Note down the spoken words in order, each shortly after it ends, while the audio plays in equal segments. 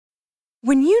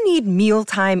When you need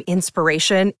mealtime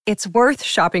inspiration, it's worth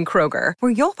shopping Kroger,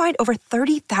 where you'll find over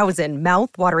 30,000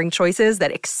 mouth-watering choices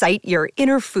that excite your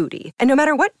inner foodie. And no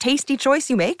matter what tasty choice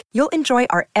you make, you'll enjoy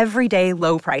our everyday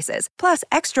low prices, plus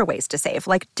extra ways to save,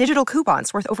 like digital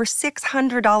coupons worth over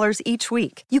 $600 each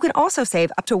week. You can also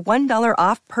save up to $1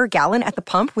 off per gallon at the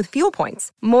pump with fuel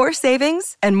points. More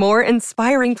savings and more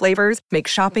inspiring flavors make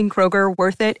shopping Kroger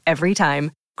worth it every time.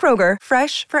 Kroger,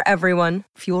 fresh for everyone.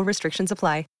 Fuel restrictions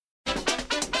apply.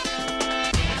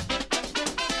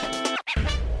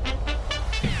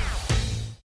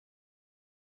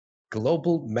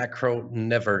 Global macro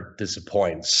never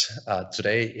disappoints.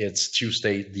 Today, it's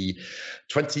Tuesday, the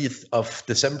 20th of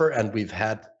December, and we've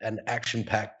had an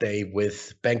action-packed day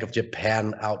with Bank of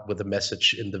Japan out with a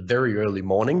message in the very early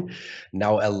morning,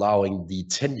 now allowing the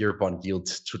 10-year bond yield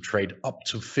to trade up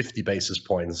to 50 basis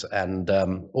points. And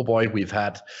oh boy, we've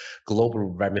had global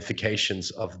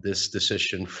ramifications of this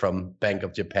decision from Bank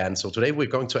of Japan. So today we're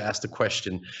going to ask the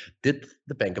question, did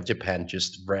the Bank of Japan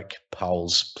just wreck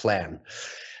Powell's plan?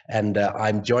 And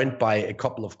I'm joined by a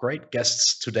couple of great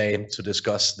guests today to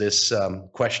discuss this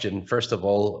question. First of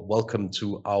all, welcome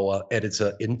to our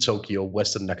editor in Tokyo,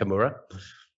 Weston Nakamura.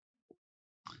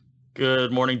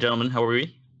 Good morning, gentlemen. How are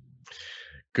we?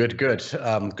 Good. Good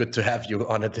to have you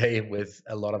on a day with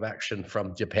a lot of action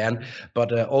from Japan,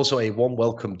 but also a warm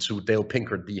welcome to Dale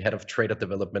Pinkert, the head of trader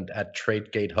development at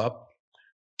TradeGate Hub.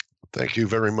 Thank you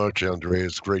very much, Andre.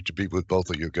 It's great to be with both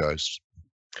of you guys.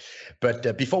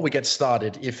 But before we get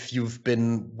started, if you've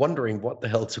been wondering what the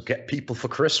hell to get people for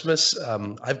Christmas,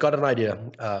 I've got an idea.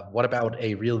 What about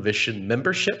a Real Vision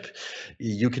membership?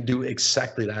 You can do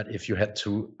exactly that if you head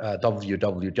to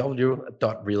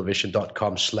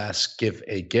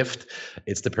www.realvision.com/give-a-gift.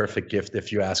 It's the perfect gift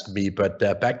if you ask me. But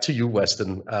back to you,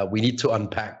 Weston. We need to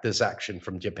unpack this action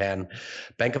from Japan.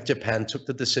 Bank of Japan took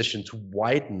the decision to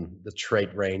widen the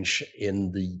trade range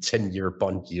in the 10-year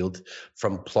bond yield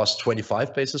from plus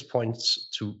 25 basis points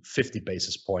to 50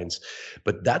 basis points.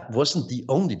 But that wasn't the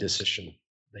only decision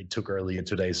they took earlier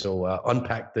today. So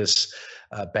unpack this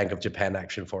Bank of Japan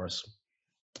action for us.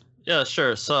 Yeah,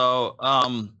 sure. So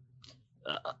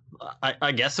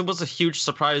I guess it was a huge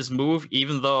surprise move,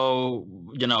 even though,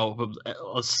 you know,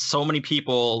 so many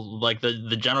people, like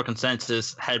the general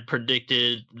consensus had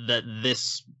predicted that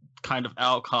this kind of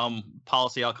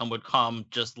policy outcome would come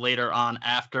just later on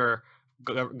after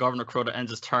Governor Kuroda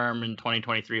ends his term in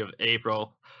 2023 of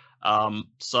April.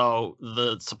 So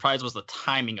the surprise was the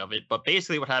timing of it. But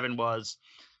basically what happened was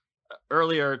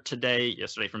yesterday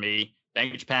for me,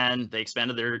 Bank of Japan, they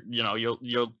expanded their,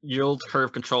 yield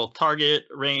curve control target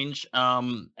range.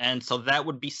 And so that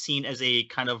would be seen as a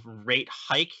kind of rate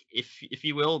hike, if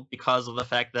you will, because of the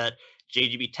fact that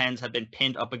JGB 10s have been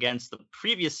pinned up against the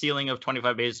previous ceiling of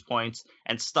 25 basis points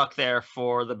and stuck there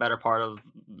for the better part of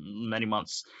many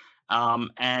months.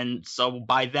 And so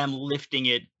by them lifting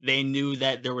it, they knew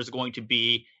that there was going to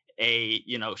be a,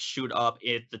 shoot up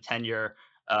at the 10-year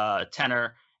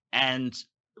tenor. And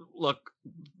look,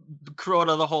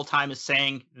 Kuroda the whole time is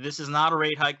saying, this is not a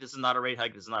rate hike, this is not a rate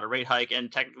hike, this is not a rate hike. And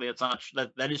technically it's not,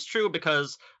 that is true,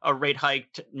 because a rate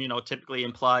hike, typically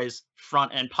implies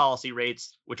front end policy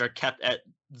rates, which are kept at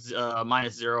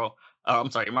minus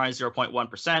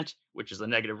 0.1%, which is a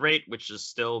negative rate, which is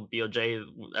still BOJ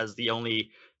as the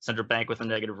only central bank with a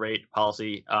negative rate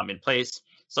policy in place.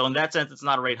 So in that sense, it's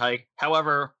not a rate hike.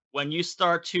 However, when you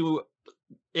start to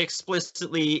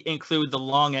explicitly include the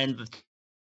long end of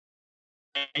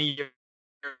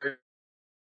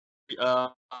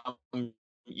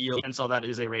yield, and so that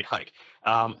is a rate hike.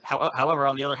 However,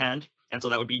 on the other hand, and so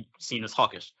that would be seen as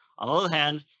hawkish. On the other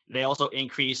hand, they also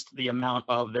increased the amount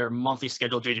of their monthly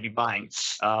scheduled JGB buying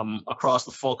across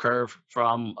the full curve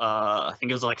from I think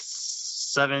it was like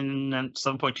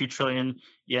 7.2 trillion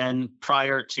yen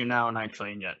prior to now 9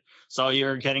 trillion yen. So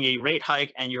you're getting a rate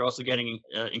hike and you're also getting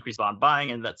increased bond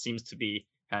buying, and that seems to be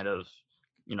kind of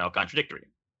contradictory.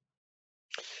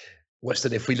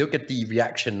 Weston, if we look at the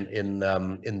reaction in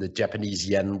the Japanese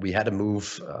yen, we had a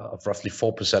move of roughly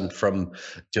 4% from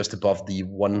just above the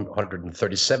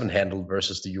 137 handle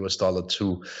versus the US dollar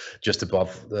to just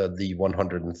above the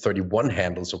 131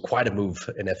 handle. So quite a move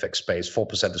in FX space.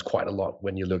 4% is quite a lot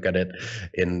when you look at it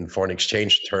in foreign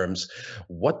exchange terms.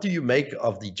 What do you make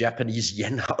of the Japanese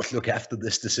yen outlook after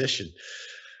this decision?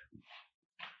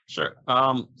 Sure.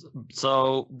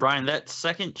 So Brian, that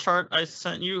second chart I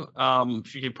sent you,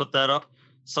 if you could put that up.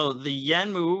 So the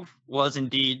yen move was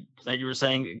indeed, that you were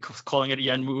saying, calling it a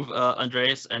yen move,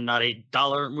 Andreas, and not a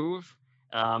dollar move.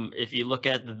 If you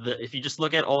just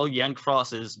look at all yen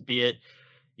crosses, be it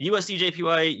USD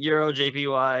JPY, Euro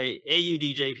JPY,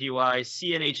 AUD JPY,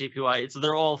 CNH JPY.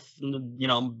 They're all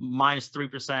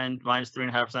 -3%,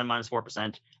 -3.5%,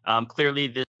 -4%. Clearly,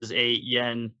 this is a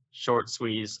yen short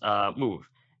squeeze move,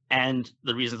 and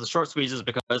the reason it's a short squeeze is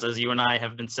because, as you and I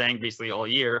have been saying basically all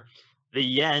year, the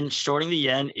yen, shorting the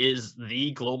yen, is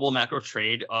the global macro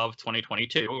trade of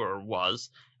 2022, or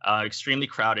was. Extremely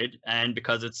crowded, and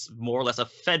because it's more or less a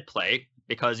Fed play,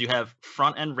 because you have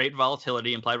front end rate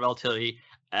volatility, implied volatility,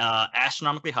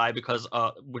 astronomically high, because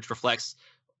which reflects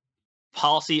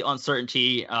policy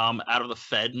uncertainty out of the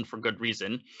Fed, and for good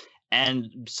reason.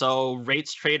 And so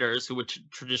rates traders, who would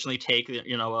traditionally take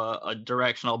a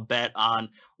directional bet on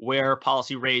where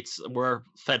policy rates, where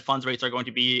Fed funds rates are going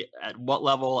to be at what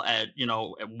level, at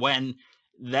when,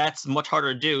 that's much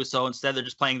harder to do. So instead, they're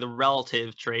just playing the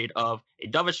relative trade of a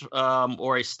dovish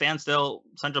or a standstill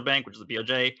central bank, which is the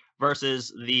BOJ,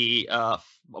 versus the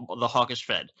hawkish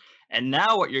Fed. And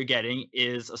now what you're getting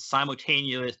is a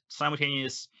simultaneous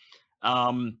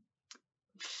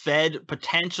Fed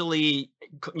potentially,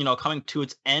 coming to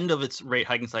its end of its rate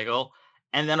hiking cycle,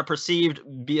 and then a perceived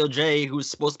BOJ who's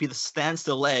supposed to be the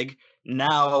standstill leg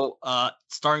now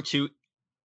starting to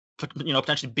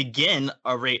potentially begin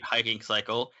a rate hiking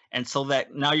cycle. And so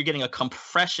that now you're getting a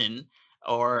compression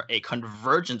or a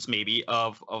convergence maybe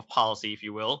of policy, if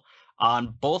you will,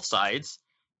 on both sides.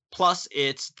 Plus,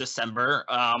 it's December,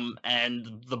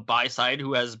 and the buy side,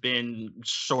 who has been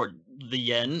short the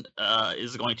yen,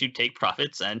 is going to take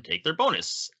profits and take their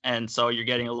bonus. And so you're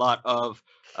getting a lot of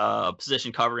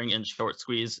position covering and short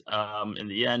squeeze in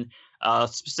the yen.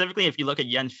 Specifically, if you look at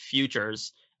yen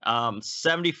futures,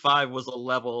 75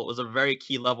 was a very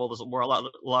key level. There's where a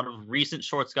lot of recent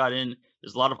shorts got in.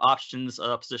 There's a lot of options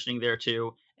positioning there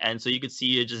too, and so you could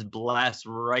see it just blast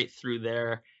right through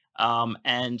there.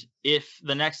 And if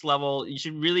the next level, you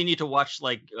should really need to watch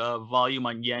volume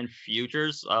on yen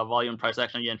futures, volume price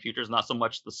action on yen futures, not so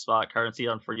much the spot currency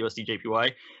for USD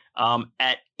JPY.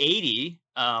 At 80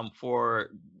 for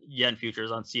yen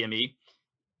futures on CME.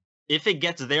 If it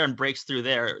gets there and breaks through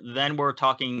there, then we're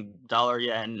talking dollar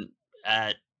yen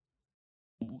at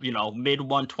mid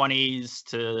 120s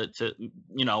to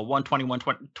 120,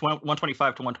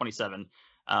 125 to 127,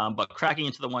 but cracking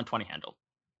into the 120 handle.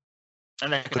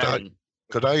 And that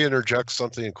could I interject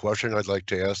something, a question I'd like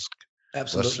to ask?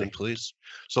 Absolutely. Weston, please.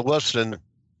 So Weston,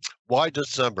 why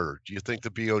December? Do you think the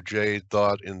BOJ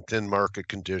thought in thin market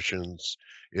conditions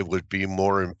it would be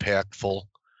more impactful?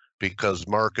 Because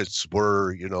markets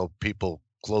were, people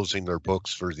closing their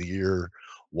books for the year,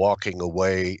 walking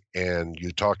away, and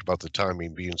you talked about the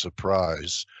timing being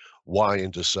surprise. Why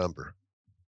in December?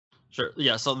 Sure.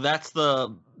 Yeah. So that's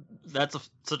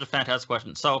such a fantastic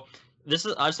question. So I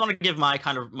just want to give my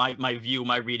kind of my view,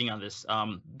 my reading on this,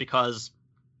 because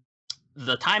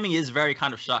the timing is very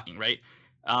kind of shocking, right?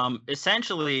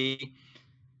 Essentially,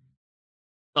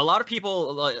 a lot of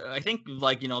people, I think,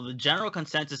 the general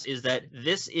consensus is that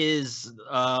this is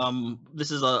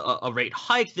a rate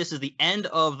hike. This is the end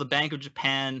of the Bank of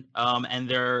Japan, and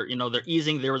they're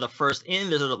easing. They were the first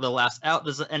in. This is the last out.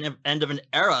 This is an end of an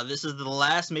era. This is the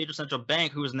last major central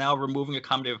bank who is now removing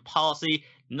accommodative policy.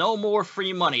 No more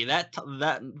free money.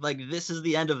 This is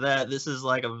the end of that. This is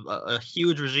like a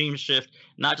huge regime shift,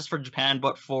 not just for Japan,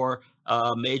 but for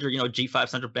major G5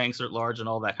 central banks at large and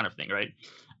all that kind of thing, right?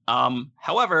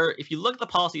 However, if you look at the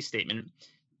policy statement,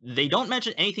 they don't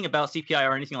mention anything about CPI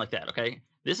or anything like that. Okay,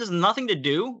 this has nothing to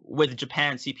do with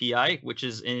Japan CPI, which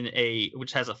has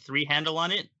a 3 handle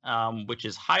on it, which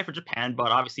is high for Japan,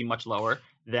 but obviously much lower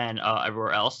than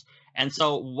everywhere else. And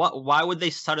so, why would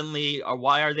they suddenly, or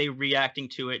why are they reacting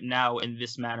to it now in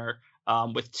this manner,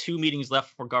 with 2 meetings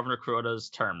left for Governor Kuroda's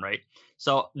term, right?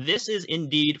 So this is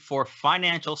indeed for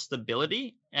financial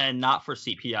stability and not for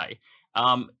CPI.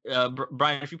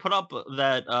 Brian, if you put up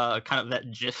that kind of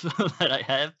that GIF that I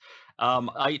have,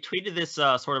 I tweeted this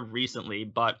sort of recently,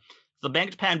 but the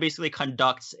Bank of Japan basically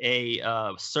conducts a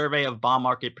survey of bond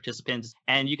market participants,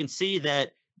 and you can see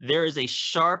that there is a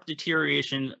sharp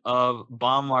deterioration of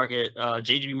bond market,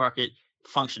 JGB market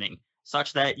functioning,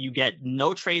 such that you get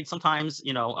no trade. Sometimes,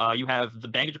 you have the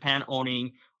Bank of Japan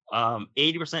owning 80%,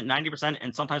 90%,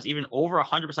 and sometimes even over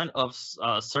 100% of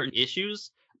certain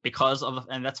issues,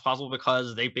 and that's possible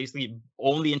because they basically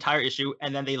own the entire issue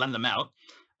and then they lend them out.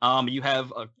 You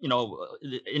have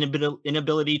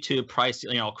inability to price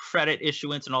credit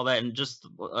issuance and all that, and just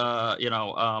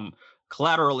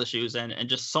collateral issues, and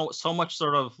just so much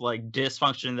sort of like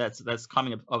dysfunction that's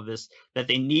coming of this, that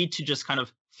they need to just kind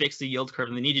of fix the yield curve,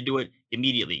 and they need to do it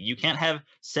immediately. You can't have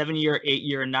 7-year,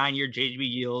 8-year, 9-year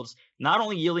JGB yields not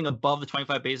only yielding above the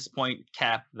 25 basis point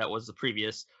cap that was the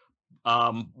previous,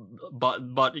 but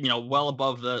well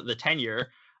above the 10-year.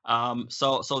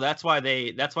 So that's why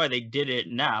they did it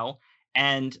now.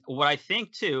 And what I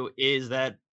think too is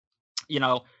that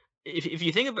if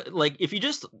you think of it, like if you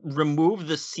just remove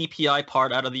the CPI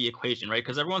part out of the equation, right?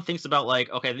 Because everyone thinks about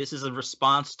like, okay, this is a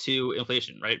response to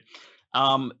inflation, right?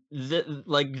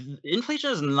 Inflation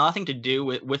has nothing to do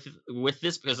with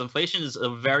this, because inflation is a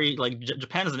very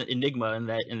Japan is an enigma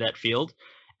in that field.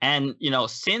 And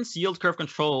since yield curve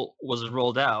control was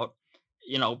rolled out,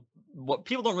 what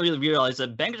people don't really realize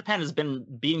that Bank of Japan has been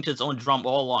beating to its own drum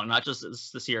all along, not just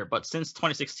this year, but since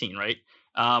 2016, right?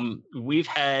 We've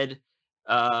had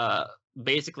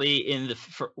basically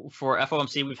for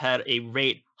FOMC, we've had a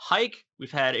rate hike,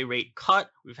 we've had a rate cut,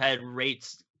 we've had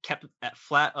rates kept at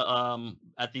flat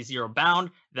at the zero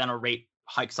bound, then a rate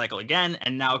hike cycle again,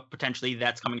 and now potentially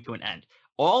that's coming to an end.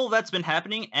 All that's been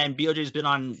happening, and BOJ's been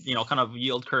on kind of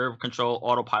yield curve control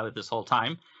autopilot this whole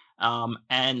time.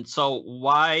 And so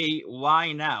why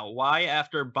now? Why,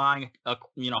 after buying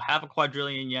half a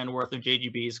quadrillion yen worth of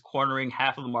JGBs, cornering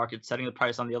half of the market, setting the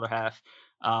price on the other half,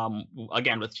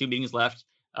 again with 2 meetings left,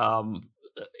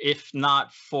 if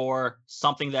not for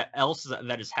something else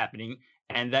that is happening,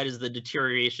 and that is the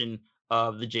deterioration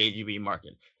of the JGB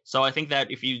market. So I think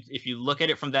that if you look at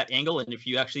it from that angle, and if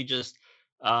you actually just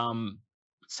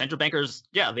central bankers,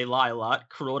 they lie a lot.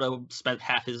 Kuroda spent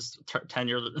half his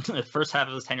tenure, the first half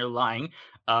of his tenure, lying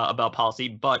about policy.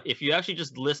 But if you actually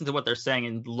just listen to what they're saying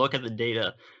and look at the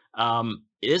data,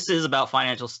 this is about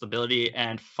financial stability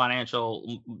and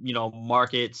financial,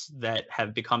 markets that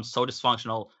have become so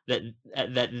dysfunctional that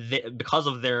they, because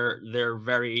of their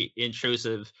very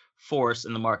intrusive force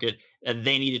in the market,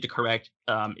 they needed to correct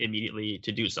immediately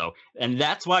to do so. And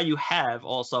that's why you have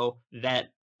also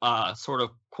that sort of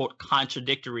quote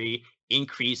contradictory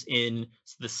increase in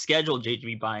the scheduled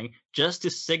JGB buying, just to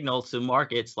signal to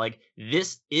markets like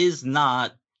this is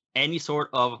not any sort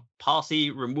of policy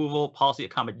removal, policy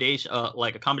accommodation,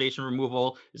 accommodation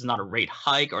removal. Is not a rate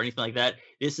hike or anything like that.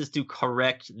 This is to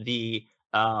correct the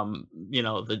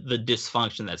the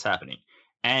dysfunction that's happening.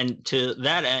 And to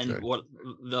that end, okay, what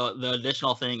the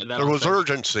additional thing that there was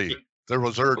urgency. There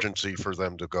was urgency for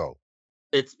them to go.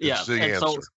 It's the answer.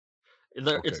 So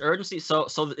it's urgency. So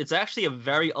it's actually a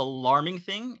very alarming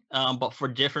thing, but for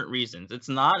different reasons. It's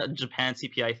not a Japan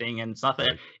CPI thing, and it's not that.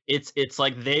 Right. It's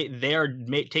like they are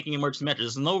taking emergency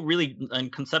measures. There's no really,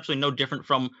 and conceptually no different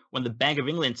from when the Bank of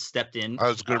England stepped in. I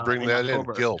was going to bring that in.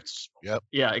 Gilts. Yep.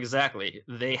 Yeah, exactly.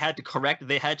 They had to correct.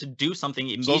 They had to do something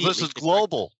immediately. So this is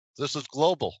global. This is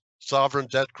global sovereign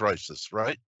debt crisis,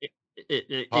 right?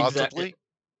 Possibly. Exactly.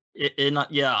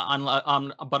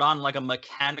 But on like a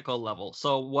mechanical level.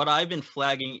 So what I've been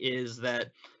flagging is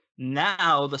that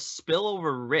now the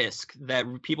spillover risk that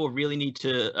people really need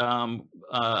to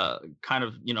kind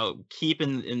of keep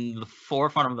in the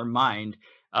forefront of their mind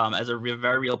as a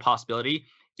very real possibility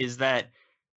is that.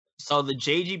 So the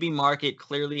JGB market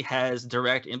clearly has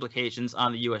direct implications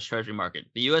on the U.S. Treasury market.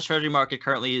 The U.S. Treasury market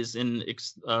currently is in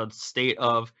a state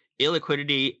of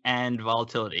illiquidity and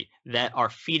volatility that are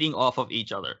feeding off of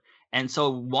each other. And so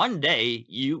one day,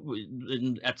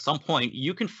 at some point,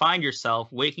 you can find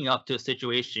yourself waking up to a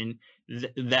situation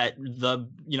that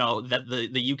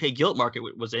the UK gilt market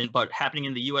was in, but happening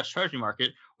in the U.S. Treasury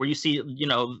market, where you see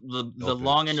the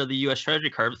long end of the U.S. Treasury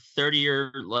curve,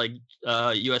 30-year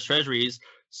U.S. Treasuries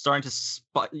starting to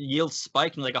yield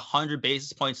spiking like 100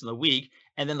 basis points in the week,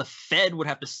 and then the Fed would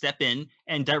have to step in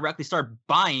and directly start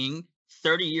buying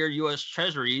 30-year U.S.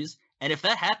 Treasuries. And if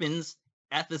that happens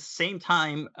at the same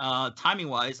time,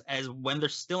 timing-wise, as when they're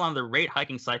still on the rate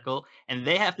hiking cycle, and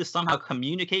they have to somehow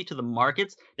communicate to the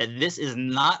markets that this is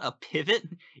not a pivot,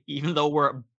 even though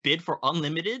we're bid for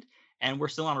unlimited and we're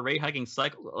still on a rate hiking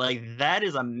cycle, like that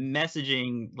is a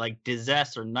messaging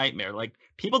disaster nightmare. Like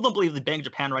people don't believe the Bank of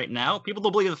Japan right now. People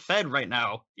don't believe the Fed right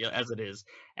now, as it is.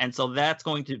 And so that's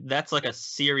like a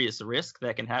serious risk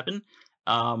that can happen.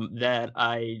 That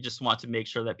I just want to make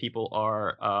sure that people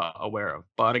are aware of.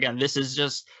 But again, this is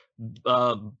just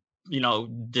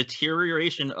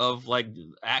deterioration of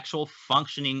actual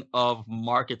functioning of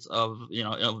markets of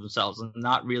themselves, and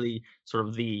not really sort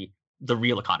of the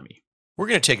real economy. We're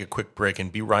going to take a quick break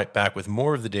and be right back with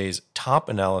more of the day's top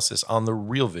analysis on the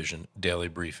Real Vision Daily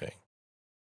Briefing.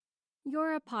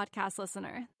 You're a podcast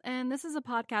listener, and this is a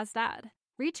podcast ad.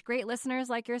 Reach great listeners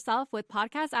like yourself with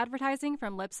podcast advertising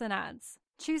from Libsyn Ads.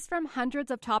 Choose from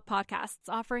hundreds of top podcasts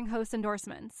offering host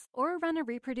endorsements, or run a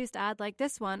reproduced ad like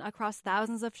this one across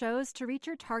thousands of shows to reach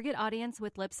your target audience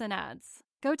with Libsyn Ads.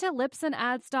 Go to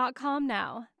libsynads.com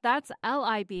now. That's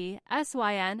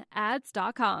LIBSYN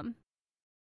ads.com.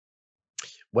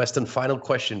 Weston, final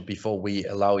question before we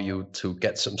allow you to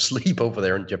get some sleep over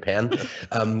there in Japan.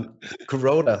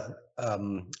 Kuroda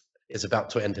is about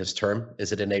to end his term.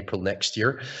 Is it in April next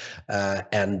year?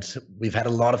 And we've had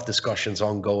a lot of discussions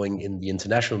ongoing in the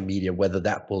international media whether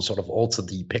that will sort of alter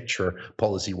the picture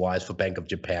policy-wise for Bank of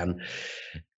Japan.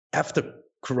 After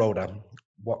Kuroda,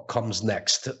 what comes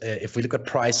next? If we look at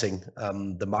pricing,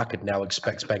 the market now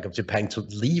expects Bank of Japan to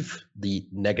leave the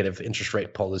negative interest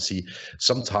rate policy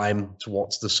sometime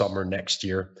towards the summer next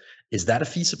year. Is that a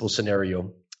feasible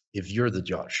scenario if you're the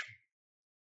judge?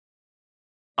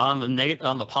 On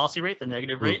the policy rate, the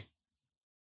negative rate?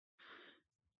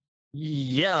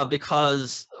 Yeah,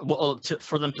 because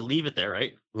for them to leave it there,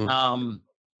 right?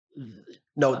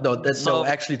 No,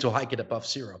 actually to hike it above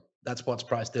zero. That's what's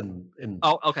priced in.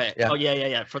 Oh, okay. Yeah. Oh,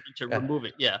 yeah. For them to remove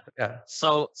it, yeah.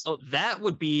 So that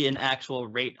would be an actual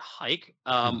rate hike,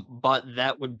 but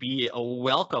that would be a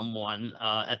welcome one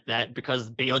at that,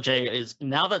 because BOJ is,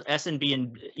 now that SNB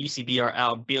and ECB are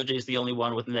out, BOJ is the only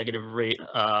one with negative rate.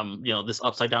 This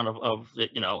upside down of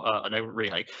a negative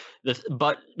rate hike.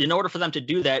 But in order for them to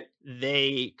do that,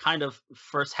 they kind of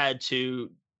first had to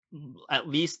at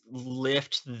least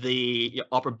lift the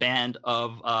upper band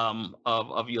of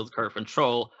yield curve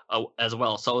control as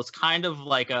well. So it's kind of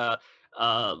like a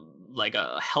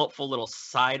helpful little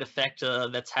side effect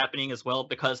that's happening as well,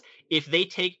 because if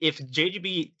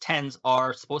JGB 10s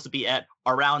are supposed to be at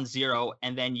around zero,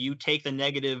 and then you take the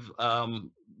negative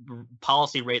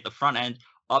policy rate at the front end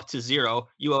up to zero,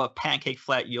 you have a pancake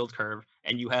flat yield curve,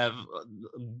 and you have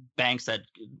banks that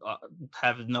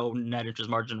have no net interest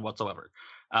margin whatsoever.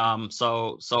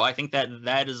 So I think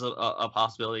that is a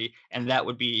possibility, and that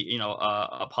would be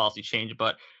a policy change,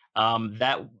 but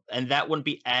that wouldn't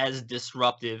be as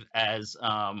disruptive as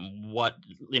what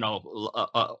they're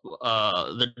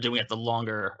doing at the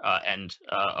longer end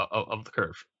of the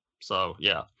curve. So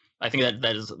yeah, I think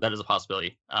that is a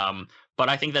possibility. But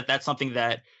I think that's something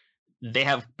that they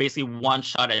have basically one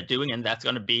shot at doing, and that's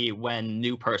going to be when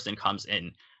new person comes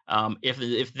in.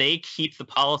 If they keep the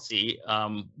policy,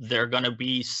 they're going to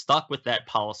be stuck with that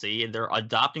policy, and they're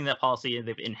adopting that policy, and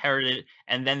they've inherited it,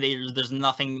 and then there's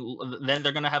nothing. Then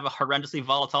they're going to have a horrendously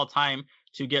volatile time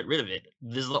to get rid of it.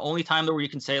 This is the only time where you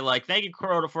can say, like, thank you,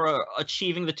 Kuroda, for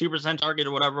achieving the 2% target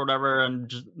or whatever, and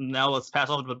just, now let's pass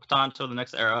on the baton to the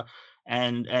next era.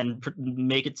 And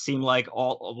make it seem like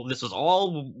this is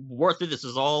all worth it. This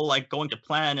is all like going to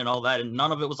plan and all that, and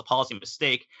none of it was a policy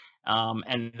mistake.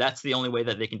 And that's the only way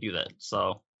that they can do that.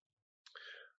 So,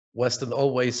 Weston,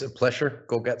 always a pleasure.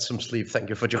 Go get some sleep. Thank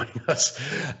you for joining us.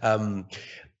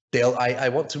 Dale, I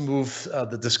want to move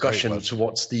the discussion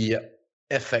towards the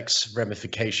FX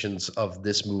ramifications of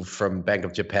this move from Bank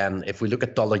of Japan. If we look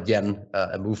at dollar yen,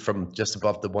 a move from just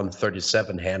above the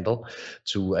 137 handle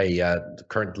to a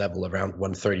current level around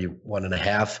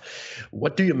 131.5.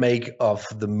 What do you make of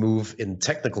the move in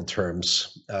technical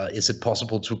terms? Is it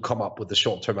possible to come up with a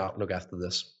short-term outlook after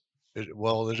this?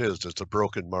 Well, it is. It's a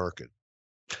broken market.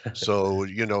 So,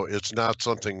 it's not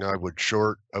something I would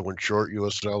short. I wouldn't short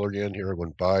US dollar yen here. I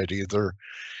wouldn't buy it either.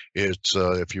 It's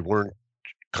if you weren't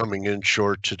coming in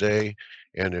short today,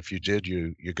 and if you did,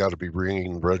 you got to be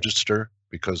ringing the register,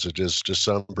 because it is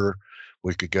December.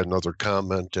 We could get another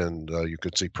comment, and you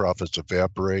could see profits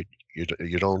evaporate.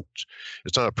 You don't.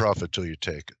 It's not a profit till you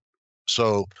take it.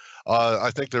 So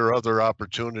I think there are other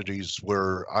opportunities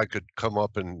where I could come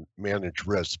up and manage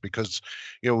risk, because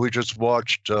we just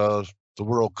watched the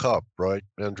World Cup, right,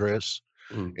 Andreas?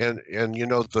 And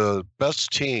the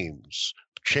best teams,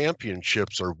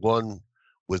 championships, are won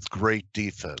with great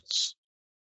defense,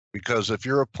 because if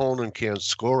your opponent can't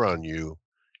score on you,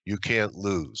 you can't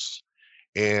lose.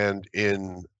 And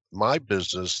in my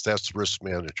business, that's risk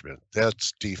management.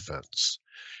 That's defense.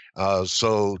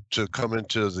 So to come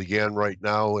into the yen right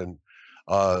now and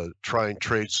try and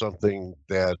trade something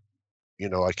that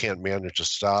I can't manage to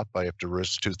stop, I have to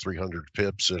risk 200-300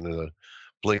 pips in a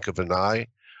blink of an eye.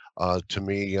 To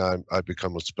me, I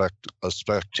become a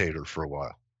spectator for a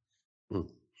while.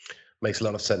 Makes a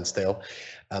lot of sense, Dale.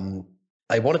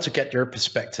 I wanted to get your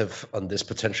perspective on this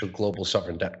potential global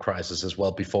sovereign debt crisis as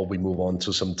well before we move on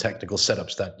to some technical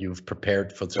setups that you've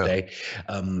prepared for today.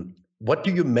 What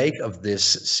do you make of this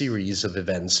series of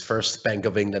events? First Bank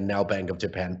of England, now Bank of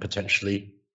Japan,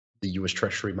 potentially the US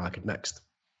Treasury market next.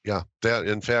 Yeah, that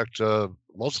in fact,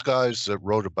 most guys that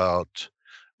wrote about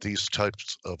these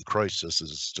types of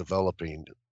crises developing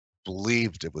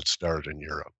believed it would start in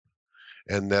Europe,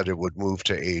 and that it would move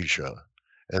to Asia,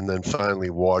 and then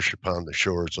finally wash upon the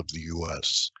shores of the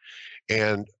U.S.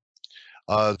 And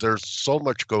There's so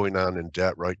much going on in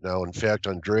debt right now. In fact,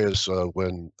 Andreas,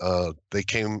 when they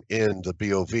came in the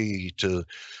BOV to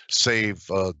save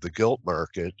the gilt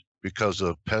market because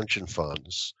of pension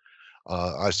funds,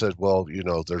 I said, well,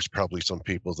 there's probably some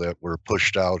people that were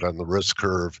pushed out on the risk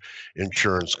curve,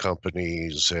 insurance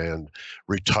companies and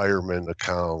retirement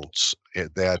accounts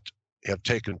that have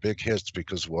taken big hits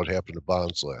because of what happened to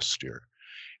bonds last year.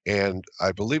 And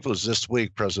I believe it was this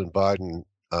week, President Biden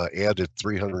added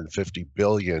 $350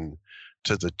 billion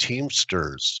to the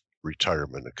Teamsters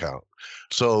retirement account.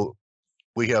 So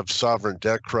we have sovereign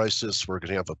debt crisis. We're going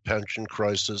to have a pension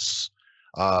crisis.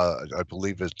 I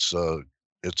believe it's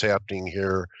happening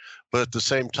here. But at the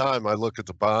same time, I look at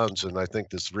the bonds, and I think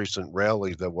this recent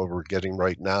rally that what we're getting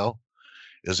right now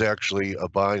is actually a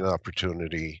buying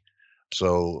opportunity.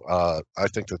 So I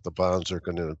think that the bonds are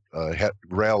going to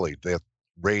rally. That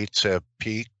rates have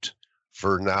peaked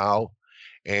for now.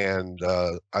 And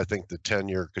I think the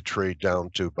 10-year could trade down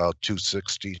to about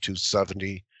 260,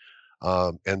 270.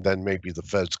 And then maybe the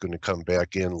Fed's going to come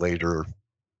back in later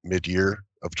mid-year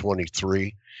of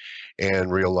 23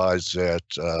 and realize that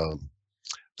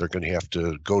they're going to have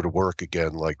to go to work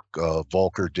again like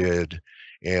Volcker did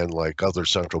and like other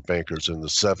central bankers in the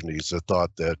 70s that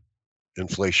thought that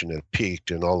inflation had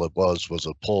peaked and all it was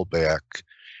a pullback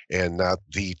and not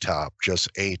the top, just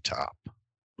a top.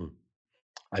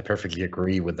 I perfectly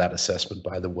agree with that assessment,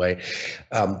 by the way.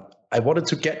 I wanted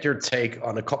to get your take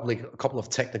on a couple of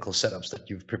technical setups that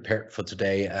you've prepared for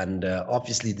today. And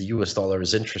obviously the US dollar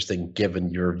is interesting given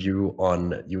your view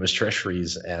on US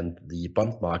Treasuries and the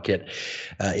bond market.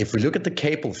 If we look at the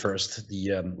cable first,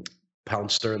 the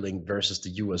pound sterling versus the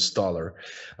US dollar,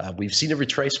 we've seen a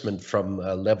retracement from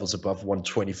levels above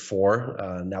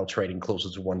 124, now trading closer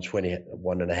to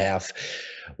 121.5.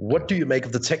 What do you make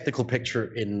of the technical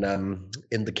picture in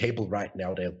the cable right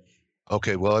now, Dale?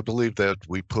 Okay, well, I believe that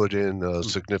we put in a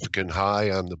significant high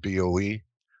on the BOE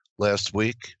last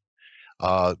week.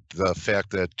 The fact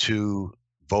that 2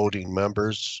 voting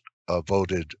members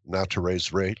voted not to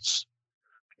raise rates,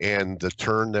 and the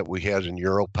turn that we had in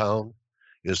euro pound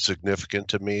is significant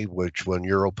to me, which when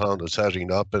euro pound is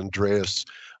heading up, Andreas,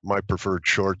 my preferred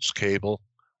short's cable,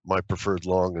 my preferred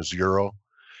long is euro.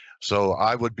 So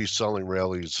I would be selling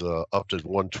rallies up to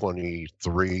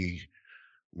 123,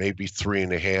 maybe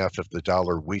 3.5 if the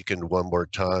dollar weakened one more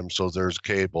time. So there's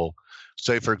cable.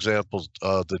 Say, for example,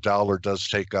 the dollar does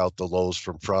take out the lows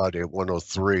from Friday at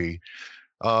 103.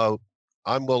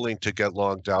 I'm willing to get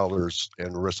long dollars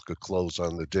and risk a close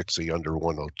on the Dixie under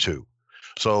 102.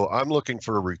 So I'm looking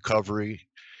for a recovery,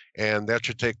 and that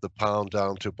should take the pound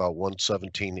down to about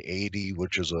 117.80,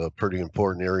 which is a pretty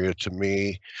important area to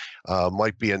me.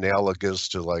 Might be analogous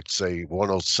to, like, say,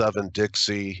 107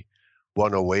 Dixie,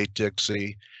 108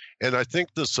 Dixie. And I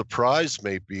think the surprise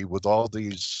may be with all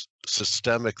these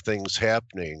systemic things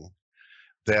happening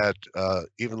that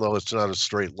even though it's not a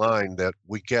straight line, that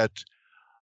we get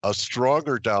a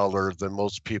stronger dollar than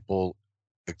most people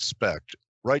expect.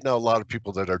 Right now, a lot of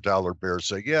people that are dollar bears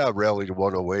say, yeah, rally to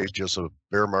 108, just a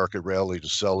bear market rally to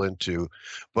sell into.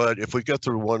 But if we get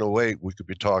through 108, we could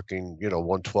be talking,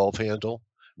 112 handle,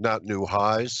 not new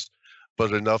highs,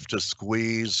 but enough to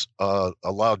squeeze,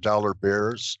 allow dollar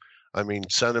bears. I mean,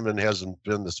 sentiment hasn't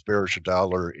been this bearish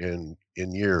dollar in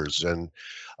years. And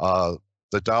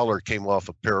the dollar came off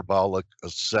a parabolic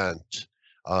ascent,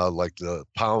 like the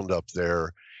pound up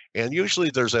there. And usually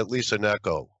there's at least an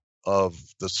echo of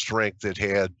the strength it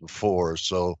had before.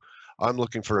 So I'm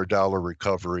looking for a dollar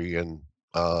recovery, and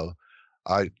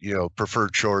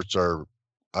preferred shorts are,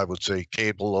 I would say,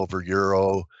 cable over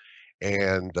euro,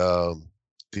 and the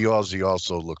Aussie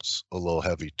also looks a little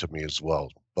heavy to me as well.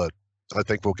 But I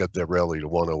think we'll get that rally to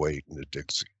 108 in the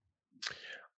Dixie.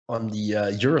 On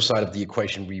the euro side of the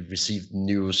equation, we received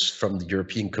news from the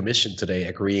European Commission today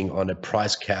agreeing on a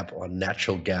price cap on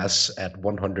natural gas at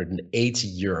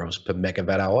 180 euros per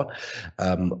megawatt hour.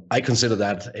 I consider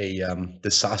that a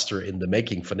disaster in the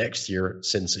making for next year,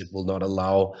 since it will not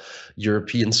allow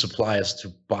European suppliers to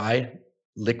buy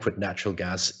liquid natural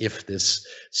gas if this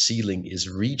ceiling is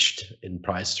reached in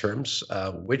price terms,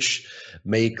 which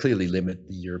may clearly limit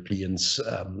the Europeans'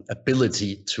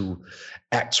 ability to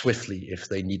act swiftly if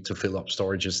they need to fill up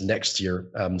storages next year.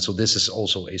 So this is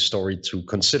also a story to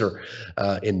consider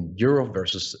in euro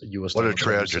versus US dollar. What a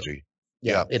tragedy.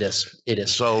 Yeah, it is. It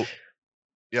is. So,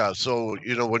 yeah. So,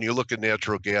 when you look at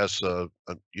natural gas, I'm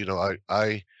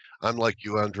like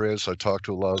you, Andreas. I talk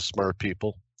to a lot of smart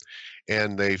people,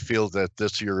 and they feel that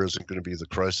this year isn't going to be the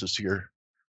crisis year.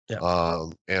 Yeah.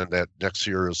 And that next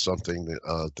year is something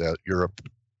that Europe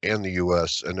and the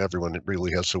US and everyone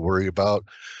really has to worry about.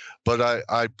 But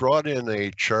I brought in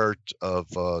a chart of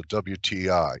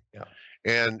WTI. Yeah.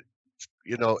 And,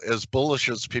 you know, as bullish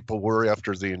as people were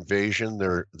after the invasion,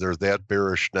 they're that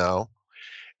bearish now.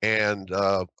 And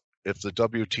if the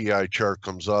WTI chart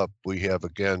comes up, we have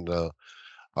again,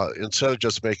 instead of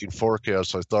just making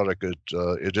forecasts, I thought I could,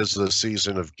 it is the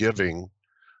season of giving.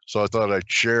 So I thought I'd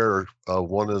share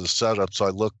one of the setups I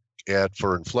look at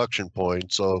for inflection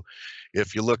points. So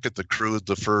if you look at the crude,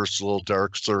 the first little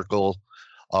dark circle,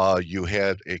 you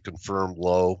had a confirmed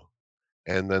low.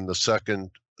 And then the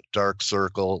second dark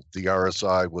circle, the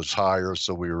RSI was higher,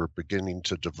 so we were beginning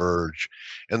to diverge.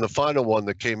 And the final one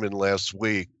that came in last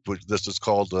week, this is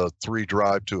called a 3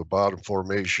 drive to a bottom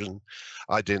formation.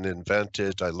 I didn't invent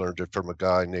it. I learned it from a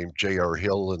guy named J.R.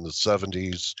 Hill in the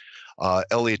 70s.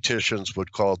 Ellioticians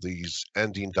would call these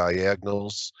ending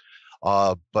diagonals.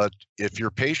 But if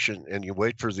you're patient and you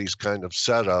wait for these kind of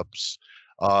setups,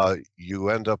 you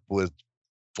end up with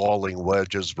falling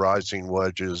wedges, rising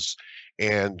wedges,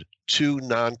 and 2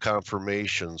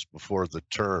 non-confirmations before the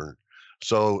turn.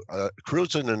 So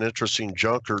crude's in an interesting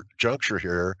juncture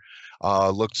here.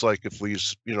 Looks like if we,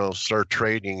 you know, start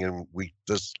trading, and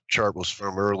this chart was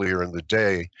from earlier in the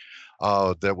day,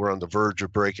 that we're on the verge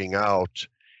of breaking out.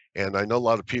 And I know a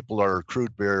lot of people are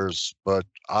crude bears, but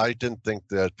I didn't think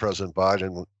that President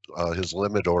Biden, his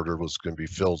limit order was going to be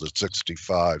filled at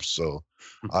 65. So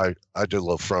I did a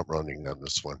little front running on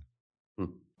this one.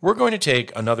 We're going to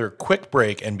take another quick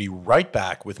break and be right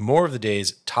back with more of the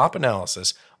day's top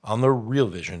analysis on the Real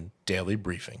Vision Daily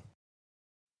Briefing.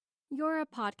 You're a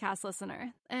podcast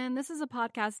listener, and this is a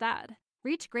podcast ad.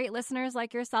 Reach great listeners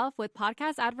like yourself with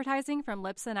podcast advertising from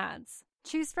Libsyn Ads.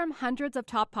 Choose from hundreds of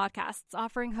top podcasts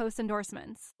offering host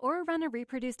endorsements, or run a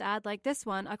reproduced ad like this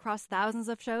one across thousands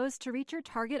of shows to reach your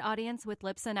target audience with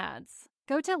Libsyn Ads.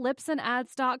 Go to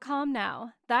libsynads.com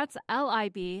now. That's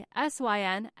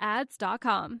LIBSYN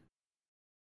ads.com.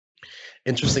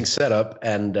 Interesting setup.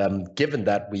 And given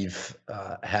that we've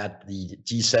had the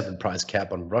G7 price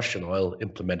cap on Russian oil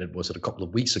implemented, was it a couple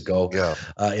of weeks ago? Yeah.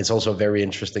 It's also a very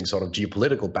interesting sort of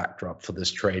geopolitical backdrop for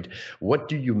this trade. What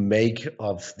do you make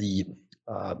of the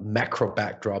macro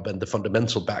backdrop and the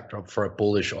fundamental backdrop for a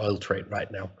bullish oil trade right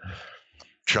now?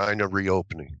 China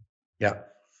reopening. Yeah.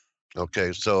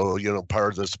 Okay, so, you know,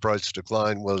 part of this price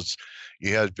decline was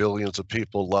you had billions of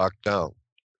people locked down.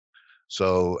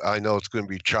 So I know it's going to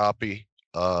be choppy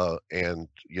and,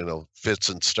 you know, fits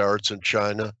and starts in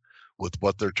China with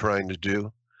what they're trying to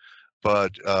do.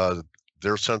 But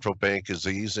their central bank is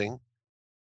easing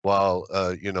while,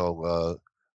 you know,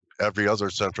 every other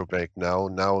central bank now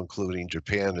including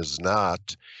Japan, is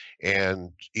not.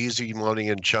 And easy money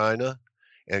in China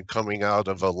and coming out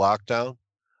of a lockdown,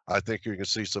 I think you're going to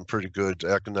see some pretty good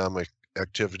economic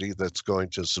activity that's going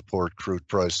to support crude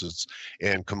prices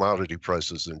and commodity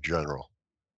prices in general.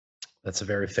 That's a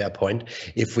very fair point.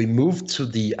 If we move to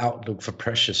the outlook for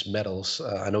precious metals,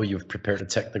 I know you've prepared a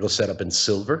technical setup in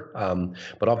silver,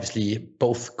 but obviously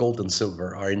both gold and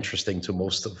silver are interesting to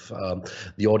most of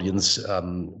the audience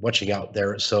watching out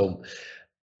there. So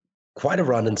quite a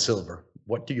run in silver.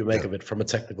 What do you make of it from a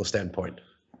technical standpoint?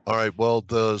 All right, well,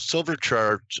 the silver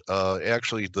chart,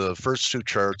 actually the first 2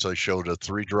 charts I showed a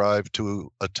 3 drive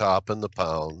to a top in the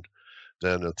pound,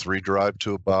 then a 3 drive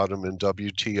to a bottom in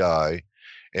WTI.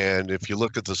 And if you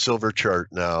look at the silver chart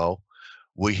now,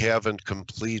 we haven't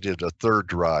completed a 3rd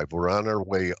drive. We're on our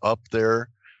way up there.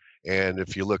 And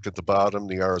if you look at the bottom,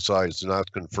 the RSI is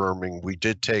not confirming. We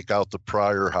did take out the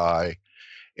prior high,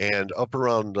 and up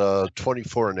around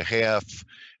 24.5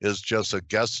 is just a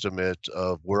guesstimate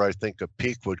of where I think a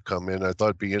peak would come in. I thought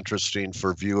it'd be interesting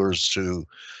for viewers to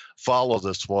follow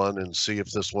this one and see if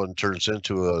this one turns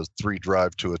into a 3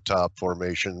 drive to a top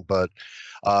formation. But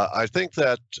I think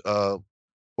that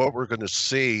what we're going to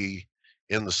see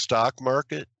in the stock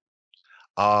market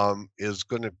is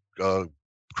going to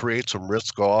create some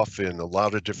risk off in a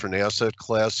lot of different asset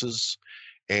classes.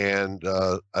 And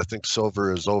I think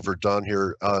silver is overdone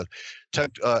here.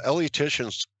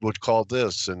 Ellioticians would call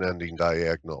this an ending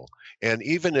diagonal. And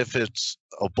even if it's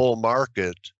a bull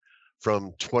market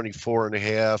from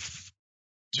 24.5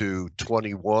 to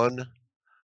 21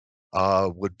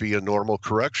 would be a normal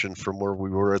correction from where we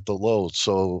were at the low.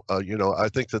 So, you know, I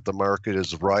think that the market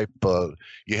is ripe.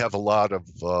 You have a lot of,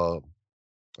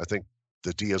 I think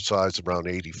the DSI is around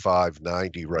 85,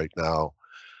 90 right now,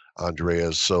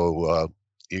 Andreas. So,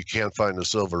 you can't find a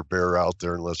silver bear out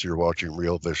there unless you're watching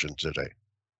Real Vision today.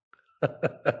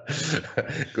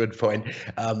 Good point.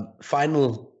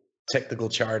 Final technical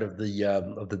chart of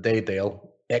the day,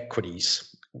 Dale.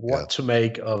 Equities. What to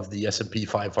make of the S&P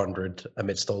 500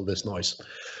 amidst all this noise?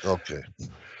 Okay.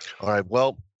 All right.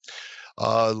 Well,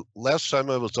 Last time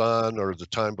I was on, or the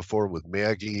time before with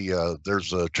Maggie,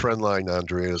 there's a trend line,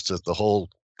 Andreas, that the whole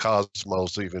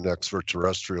cosmos, even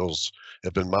extraterrestrials,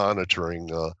 have been monitoring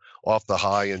off the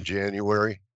high in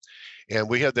January. And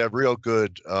we had that real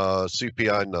good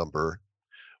CPI number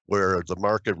where the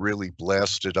market really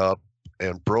blasted up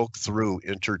and broke through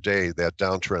intraday that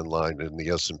downtrend line in the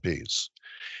S&Ps.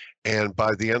 And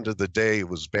by the end of the day, it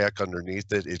was back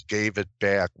underneath it. It gave it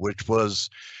back, which was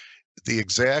the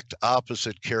exact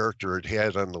opposite character it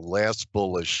had on the last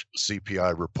bullish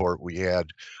CPI report we had,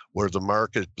 where the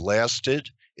market blasted,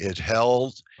 it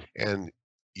held, and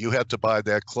you had to buy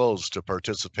that close to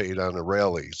participate on a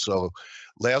rally. So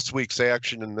last week's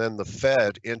action and then the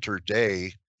Fed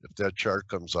intraday, if that chart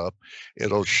comes up,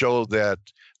 it'll show that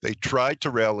they tried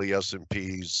to rally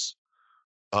S&Ps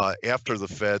after the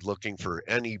Fed, looking for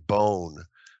any bone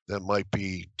that might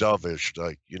be dovish,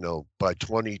 like, by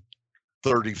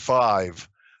 2035,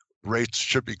 rates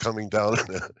should be coming down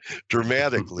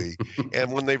dramatically.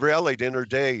 And when they rallied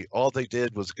intraday, all they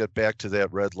did was get back to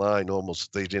that red line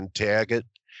almost. They didn't tag it.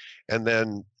 And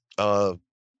then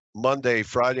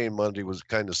Friday and Monday was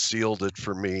kind of sealed it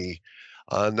for me.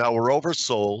 Now we're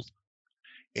oversold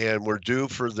and we're due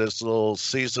for this little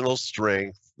seasonal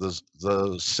strength,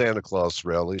 the Santa Claus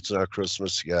rally. It's not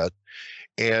Christmas yet.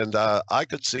 And I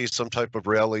could see some type of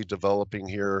rally developing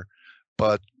here,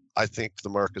 but I think the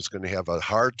market's going to have a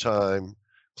hard time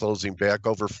closing back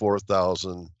over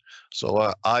 4,000.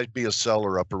 So I'd be a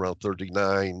seller up around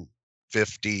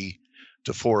 39.50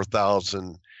 to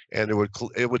 4,000, and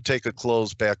it would take a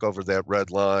close back over that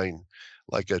red line,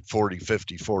 like at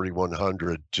 40.50,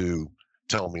 4,100, to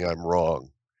tell me I'm wrong.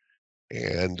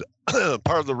 And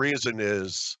part of the reason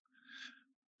is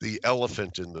the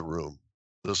elephant in the room,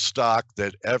 the stock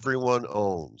that everyone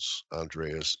owns,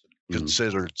 Andreas,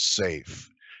 considered safe,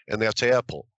 and that's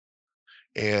Apple.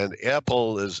 And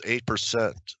Apple is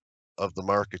 8% of the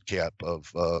market cap of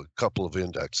a couple of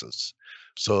indexes.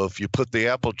 So if you put the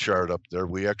Apple chart up there,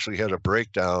 we actually had a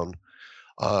breakdown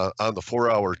on the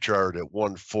 4-hour chart at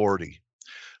 140.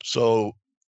 So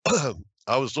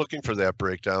I was looking for that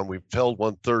breakdown. We've held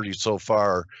 130 so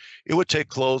far. It would take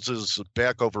closes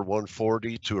back over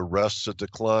 140 to arrest the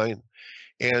decline.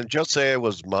 And just say I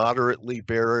was moderately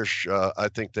bearish, I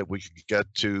think that we could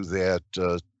get to that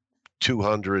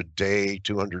 200-day,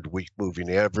 200-week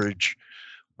moving average,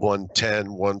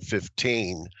 110,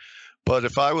 115. But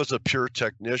if I was a pure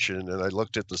technician and I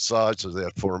looked at the size of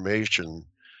that formation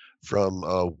from,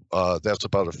 that's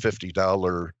about a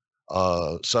 $50,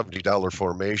 $70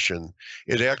 formation,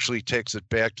 it actually takes it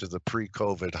back to the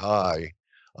pre-COVID high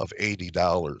of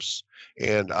 $80.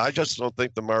 And I just don't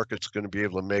think the market's going to be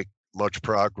able to make much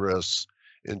progress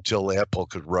until Apple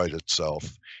could right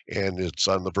itself. And it's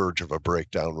on the verge of a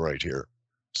breakdown right here.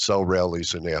 Sell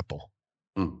rallies in Apple.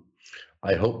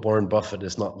 I hope Warren Buffett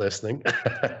is not listening.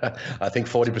 I think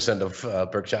 40%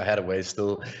 of Berkshire Hathaway is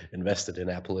still invested in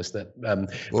Apple, isn't it?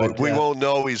 Well, we won't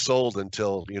know he's sold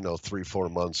until,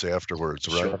 3-4 months afterwards,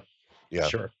 right? Sure. Yeah.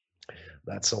 Sure.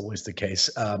 That's always the case.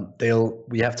 Dale,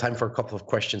 we have time for a couple of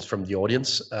questions from the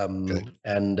audience. Okay.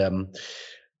 And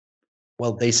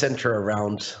well, they center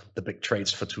around the big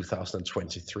trades for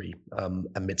 2023,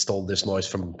 amidst all this noise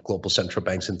from global central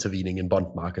banks intervening in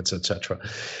bond markets, etc.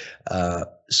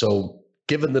 So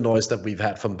given the noise that we've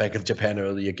had from Bank of Japan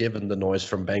earlier, given the noise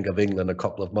from Bank of England a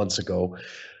couple of months ago,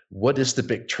 what is the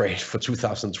big trade for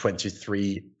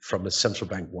 2023 from a central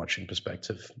bank watching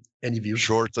perspective? Any views?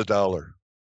 Short the dollar.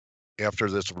 After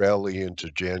this rally into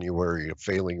January, a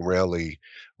failing rally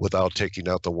without taking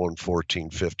out the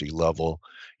 114.50 level,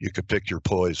 you could pick your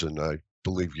poison. I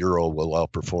believe Euro will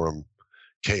outperform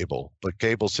cable, but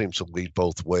cable seems to lead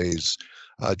both ways.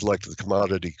 I'd like the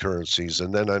commodity currencies,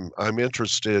 and then I'm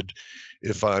interested,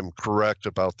 if I'm correct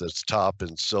about this top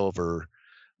in silver,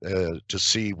 to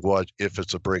see if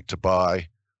it's a break to buy,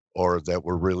 or that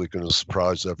we're really going to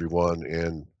surprise everyone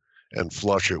and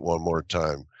flush it one more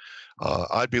time.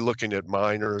 I'd be looking at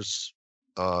miners.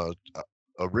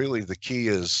 Really, the key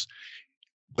is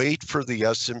wait for the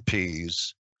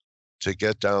S&Ps to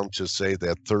get down to, say,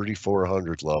 that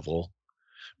 3,400 level,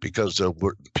 because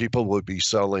people would be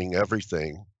selling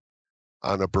everything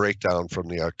on a breakdown from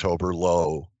the October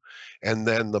low. And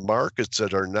then the markets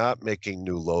that are not making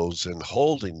new lows and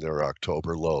holding their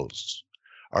October lows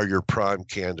are your prime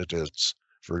candidates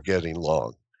for getting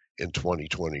long in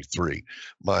 2023.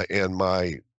 My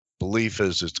belief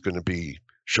is it's going to be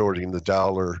shorting the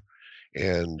dollar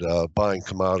and buying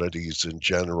commodities in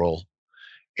general.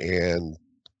 And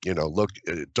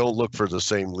don't look for the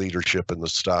same leadership in the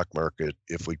stock market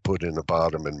if we put in a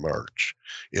bottom in March.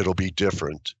 It'll be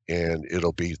different, and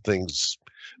it'll be things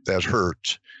that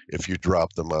hurt if you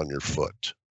drop them on your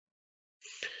foot.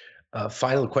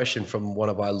 Final question from one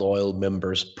of our loyal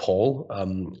members, Paul.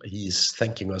 He's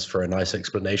thanking us for a nice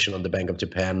explanation on the Bank of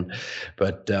Japan.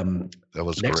 But that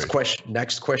was next great.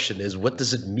 Next question is, what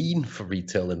does it mean for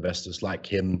retail investors like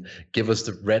him? Give us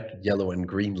the red, yellow, and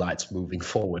green lights moving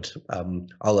forward.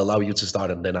 I'll allow you to start,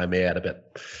 and then I may add a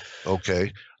bit.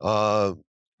 Okay.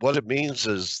 What it means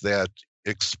is that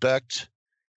expect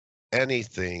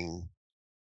anything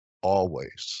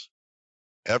always.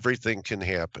 Everything can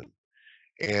happen.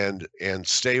 And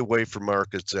stay away from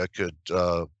markets that could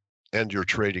end your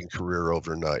trading career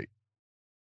overnight.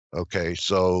 Okay,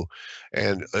 so,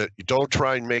 and don't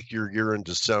try and make your year in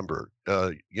December.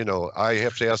 I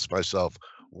have to ask myself,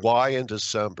 why in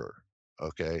December?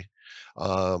 Okay,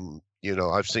 I've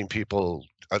seen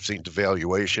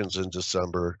devaluations in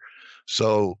December.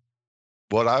 So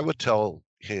what I would tell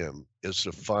him is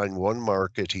to find one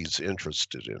market he's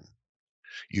interested in.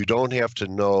 You don't have to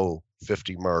know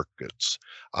 50 markets.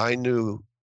 I knew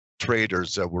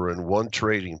traders that were in one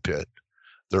trading pit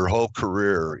their whole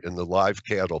career in the live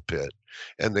cattle pit,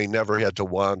 and they never had to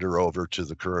wander over to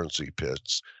the currency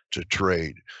pits to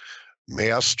trade.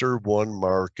 Master one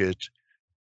market,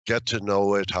 get to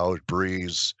know it, how it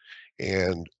breathes,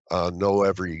 and know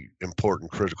every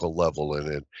important critical level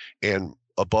in it. And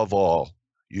above all,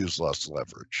 use less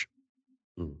leverage.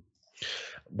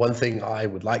 One thing I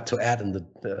would like to add in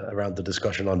around the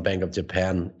discussion on Bank of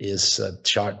Japan is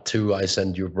chart 2 I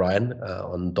sent you, Brian,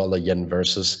 on dollar yen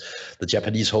versus the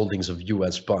Japanese holdings of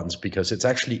US bonds, because it's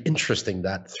actually interesting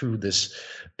that through this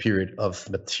period of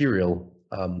material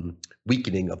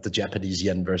weakening of the Japanese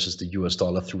yen versus the US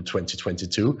dollar through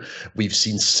 2022, we've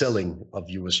seen selling of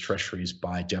US treasuries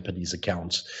by Japanese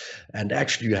accounts. And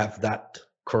actually you have that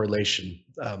correlation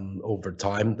over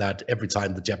time, that every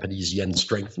time the Japanese yen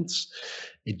strengthens,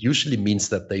 it usually means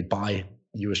that they buy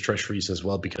US treasuries as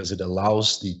well, because it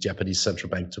allows the Japanese central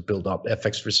bank to build up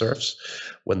FX reserves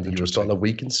when the US dollar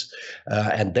weakens.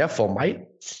 And therefore, my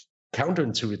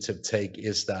counterintuitive take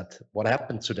is that what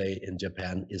happened today in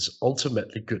Japan is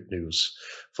ultimately good news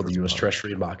for the US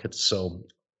treasury market. So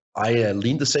I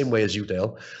lean the same way as you,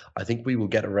 Dale. I think we will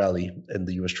get a rally in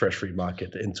the US treasury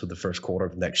market into the first quarter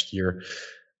of next year,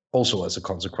 also as a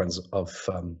consequence of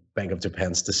Bank of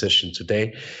Japan's decision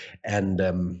today. And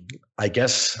I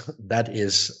guess that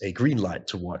is a green light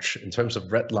to watch. In terms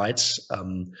of red lights,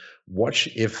 watch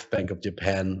if Bank of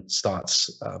Japan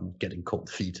starts getting cold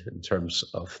feet in terms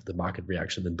of the market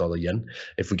reaction in dollar yen.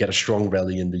 If we get a strong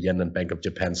rally in the yen and Bank of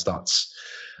Japan starts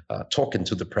talking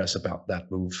to the press about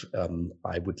that move,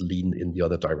 I would lean in the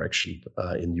other direction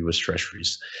in US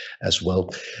treasuries as well.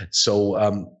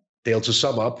 So Dale, to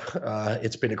sum up,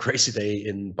 it's been a crazy day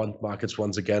in bond markets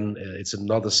once again. It's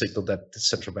another signal that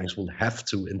central banks will have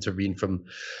to intervene from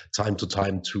time to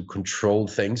time to control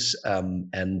things.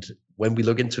 And when we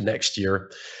look into next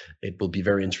year, it will be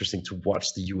very interesting to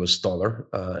watch the US dollar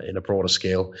in a broader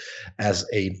scale, as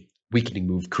a weakening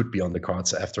move could be on the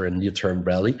cards after a near-term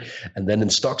rally. And then in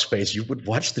stock space, you would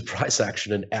watch the price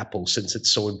action in Apple, since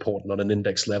it's so important on an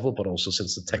index level, but also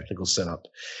since the technical setup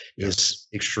is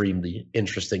extremely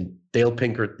interesting. Dale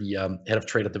Pinkert, the head of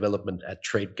trader development at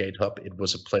TradeGate Hub, it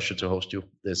was a pleasure to host you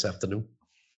this afternoon.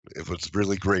 It was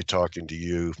really great talking to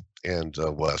you and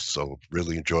Wes, so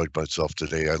really enjoyed myself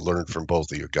today. I learned from both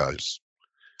of you guys.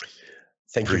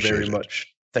 Thank you very much.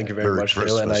 Thank you very much,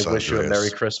 Dale, and I wish you a Merry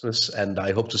Christmas, and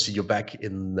I hope to see you back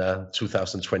in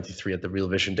 2023 at the Real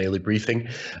Vision Daily Briefing.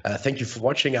 Thank you for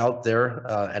watching out there.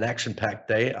 An action-packed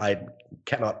day. I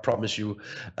cannot promise you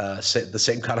the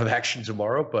same kind of action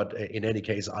tomorrow, but in any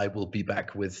case, I will be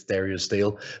back with Darius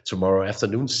Dale tomorrow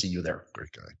afternoon. See you there.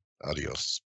 Great guy.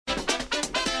 Adios.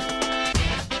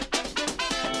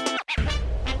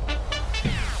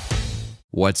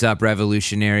 What's up,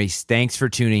 revolutionaries? Thanks for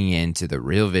tuning in to the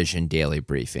Real Vision Daily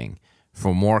Briefing.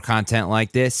 For more content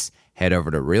like this, head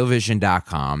over to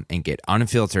realvision.com and get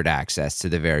unfiltered access to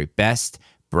the very best,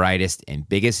 brightest, and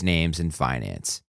biggest names in finance.